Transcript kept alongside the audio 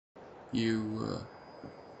You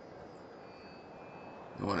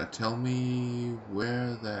wanna tell me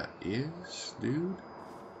where that is, dude?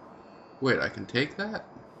 Wait, I can take that?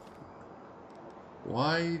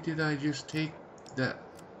 Why did I just take that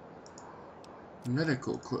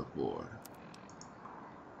medical clipboard?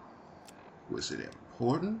 Was it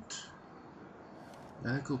important?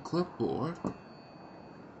 Medical clipboard?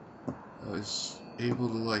 I was able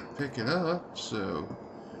to, like, pick it up, so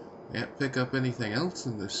can't pick up anything else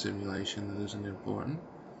in this simulation that isn't important.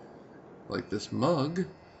 Like this mug.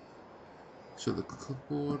 So the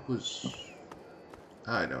clipboard was...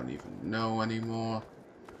 I don't even know anymore.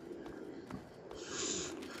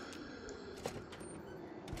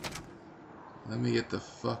 Let me get the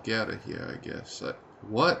fuck out of here, I guess.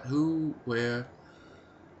 What? Who? Where?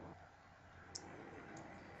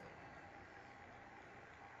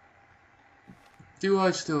 Do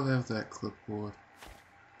I still have that clipboard?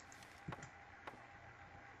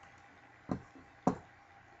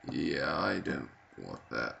 Yeah, I don't want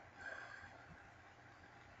that.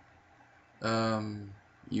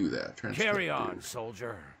 You there, Carry on,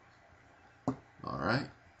 soldier. Alright,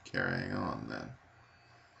 carrying on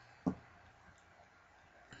then.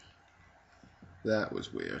 That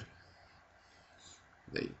was weird.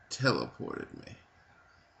 They teleported me.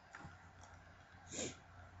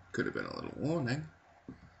 Could have been a little warning.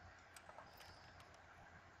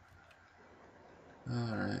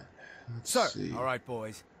 Alright, let's see. Alright,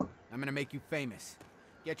 boys. I'm gonna make you famous.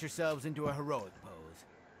 Get yourselves into a heroic pose.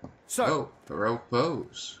 Sir! Oh, heroic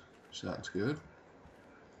pose. Sounds good.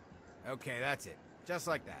 Okay, that's it. Just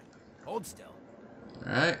like that. Hold still.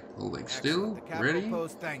 Alright, holding still. The capital Ready?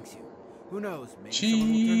 pose thanks you. Who knows, maybe someone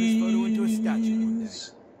will turn this photo into a statue one day.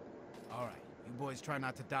 Alright, you boys try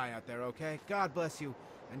not to die out there, okay? God bless you,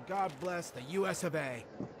 and God bless the US of A.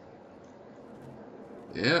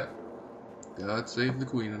 Yeah. God save the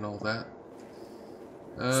Queen and all that.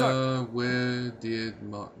 Sir. Where did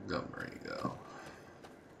Montgomery go?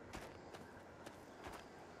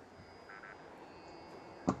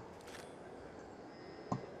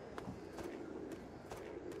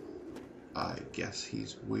 I guess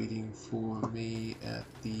he's waiting for me at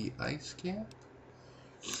the ice camp.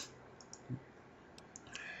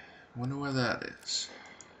 Wonder where that is.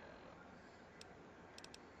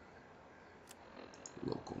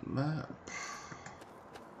 Local map.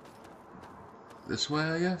 This way,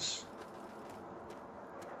 I guess?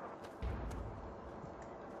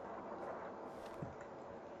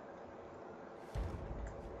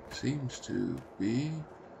 Seems to be.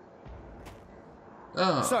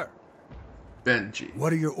 Oh. Sir. Benji.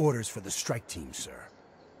 What are your orders for the strike team, sir?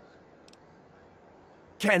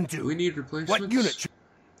 Can do. We need replacements. What unit?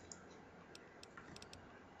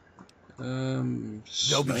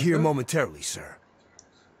 They'll be here momentarily, sir.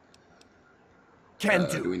 Can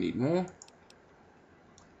do. Do we need more?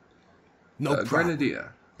 No problem.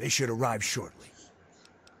 Grenadier. They should arrive shortly.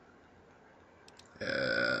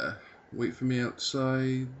 Wait for me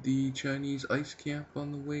outside the Chinese ice camp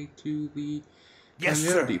on the way to the Yes,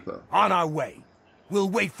 Conveyor sir. Depot. On our way. We'll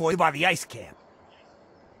wait for you by the ice camp.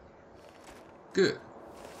 Good.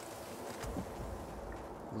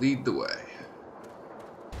 Lead the way.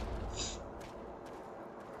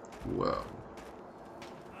 Whoa.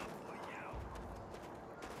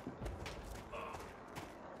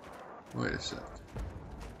 Wait a sec.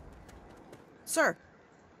 Sir.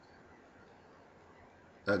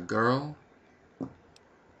 A girl?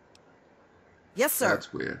 Yes, sir.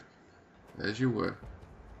 That's weird. As you were.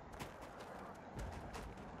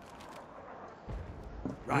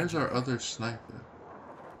 Where's our other sniper?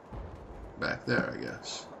 Back there, I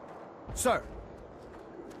guess. Sir.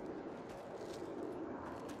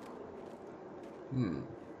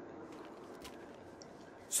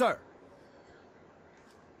 Sir.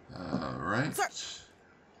 Alright. Sir.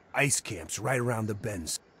 Ice camp's right around the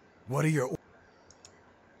bends. What are your...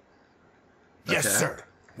 Yes, Attack? sir.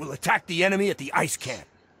 We'll attack the enemy at the ice camp.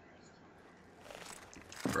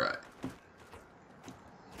 Right.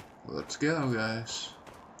 Let's go, guys.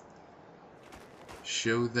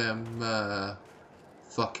 Show them,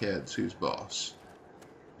 fuckheads who's boss.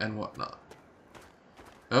 And whatnot.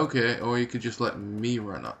 Okay, or you could just let me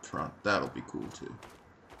run up front. That'll be cool, too.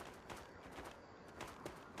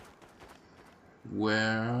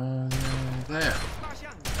 Where are they? There.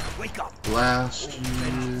 Wake up. Blast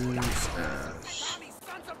you ass.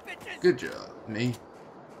 Good job, me.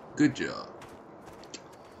 Good job.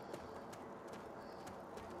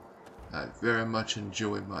 I very much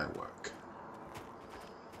enjoy my work.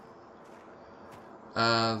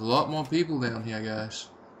 A lot more people down here, guys.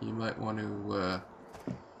 You might want to,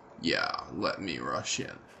 yeah, let me rush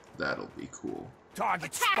in. That'll be cool.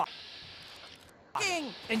 Target spot.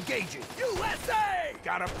 Engaging. USA!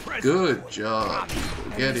 Got a present. Good job,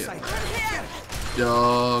 people. Get in there.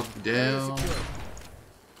 Dog down.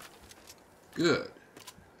 Good.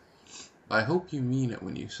 I hope you mean it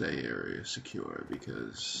when you say area secure,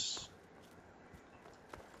 because...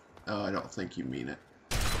 Oh, I don't think you mean it.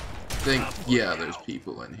 Yeah, there's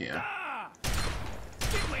people in here.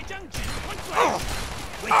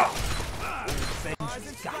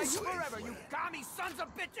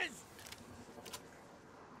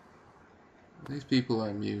 These people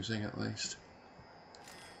I'm using, at least.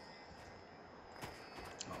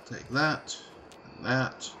 I'll take that, and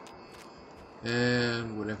that,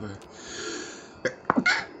 and whatever.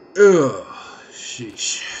 Ugh,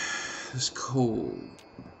 sheesh. This cold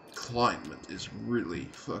climate is really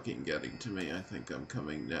fucking getting to me. I think I'm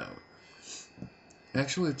coming down.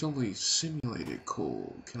 Actually, it's only simulated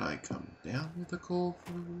cold. Can I come down with the cold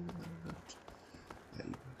for a minute? I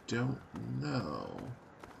don't know.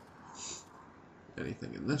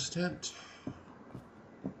 Anything in this tent?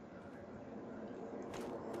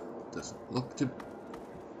 Doesn't look to...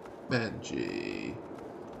 Benji.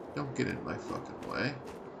 Don't get in my fucking way.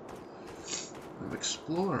 I'm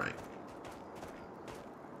exploring.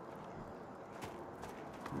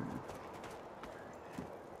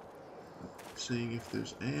 Seeing if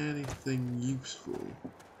there's anything useful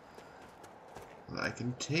that I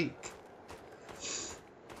can take.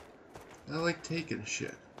 I like taking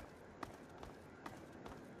shit.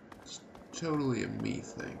 It's totally a me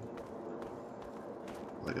thing.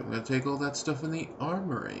 Like, I'm gonna take all that stuff in the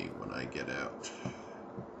armory when I get out.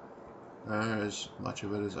 As much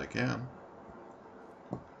of it as I can.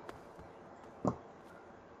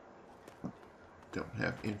 Don't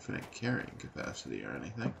have infinite carrying capacity or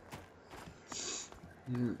anything.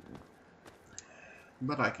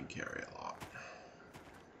 But I can carry a lot.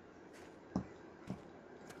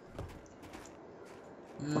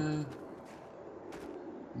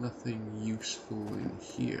 Nothing useful in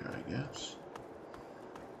here, I guess.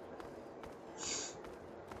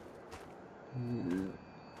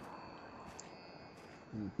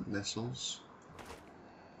 Missiles.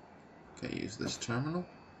 Can't use this terminal.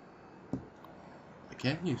 I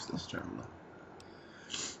can't use this terminal.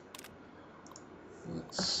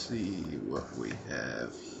 Let's see what we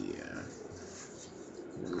have here.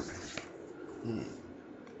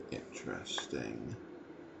 Interesting.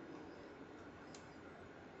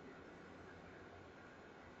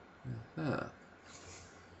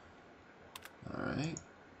 Alright.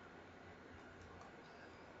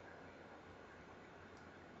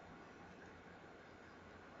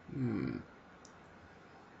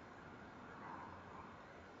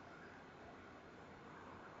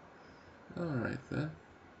 Alright then.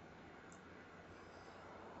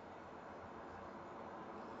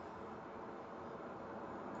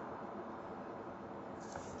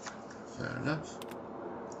 Fair enough.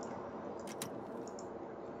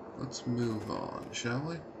 Let's move on, shall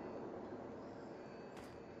we?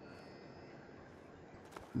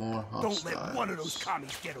 More hostiles. Don't let one of those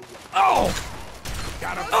commies get away. Oh!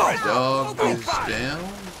 Got a dog is down.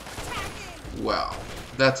 Wow,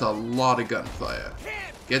 that's a lot of gunfire.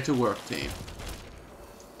 Get to work, team.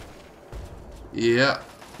 Yeah,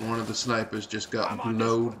 one of the snipers just got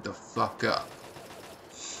blowed the fuck up.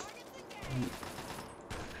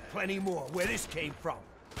 Plenty more where this came from.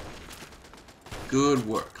 Good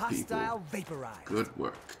work, people. Hostile vaporized. Good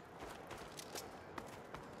work.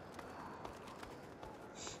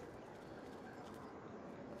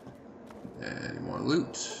 Any more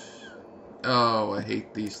loot? Oh, I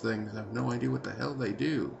hate these things. I have no idea what the hell they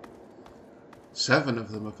do. 7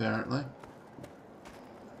 of them, apparently.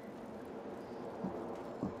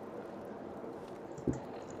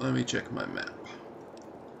 Let me check my map.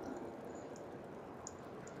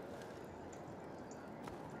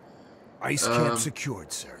 Ice camp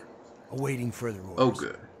secured, sir. Awaiting further orders. Oh,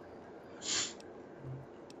 good.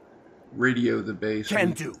 Radio the base.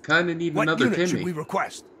 Can do. Kind of need another What unit Timmy. should we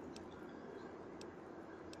request?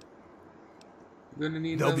 We're gonna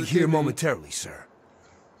need They'll another be here Timmy. momentarily, sir.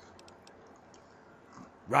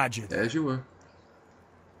 Roger that. As you were.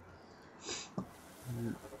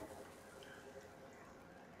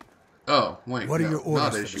 Oh, wait. What are your orders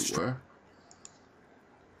not for as the you were.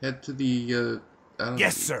 Head to the, I don't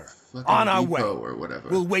Yes, know, sir. fucking On our depot way. or whatever.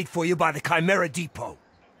 We'll wait for you by the Chimera Depot.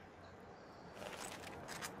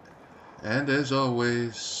 And as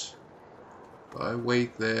always, by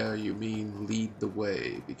wait there, you mean lead the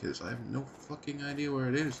way, because I have no fucking idea where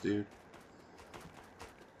it is, dude.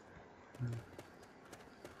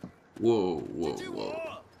 Whoa, whoa,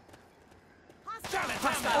 whoa.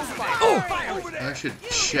 I should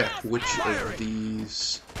check which of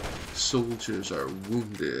these soldiers are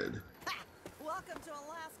wounded. Welcome to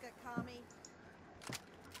Alaska, commie.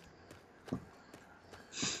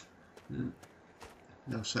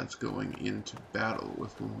 No sense going into battle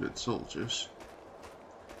with wounded soldiers.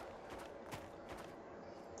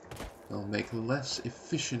 They'll make less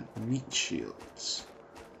efficient meat shields.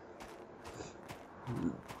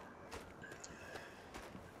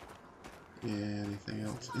 Anything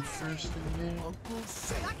else interesting here?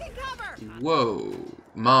 Duck and cover. Whoa!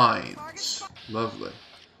 Mines. Lovely.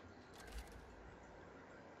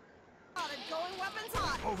 Going weapons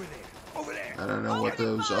hot. Over there. Over there. I don't know what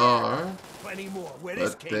those are, Plenty more. Where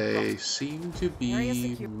this but came they seem to Area be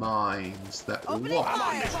secure. mines that will Opening walk.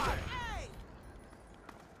 fire. Hey!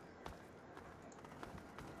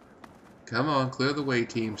 Come on, clear the way,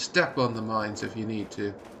 team. Step on the mines if you need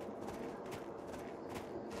to.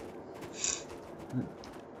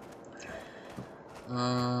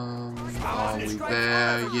 Are we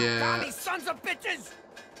there yet? Sons of bitches!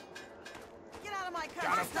 Get out of my Got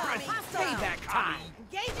a country, friend. Hostile. Payback time.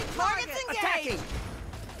 Engaging targets. Attacking.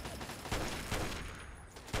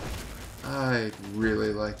 I'd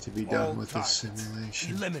really like to be done All with this targets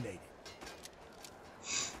simulation. eliminated.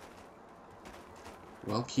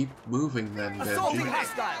 Well, keep moving then, Assaulting Benji.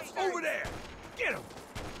 hostiles. Over there. Get them.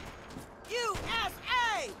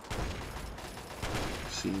 USA.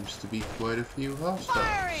 Seems to be quite a few Firing.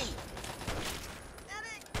 hostiles.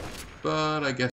 But I guess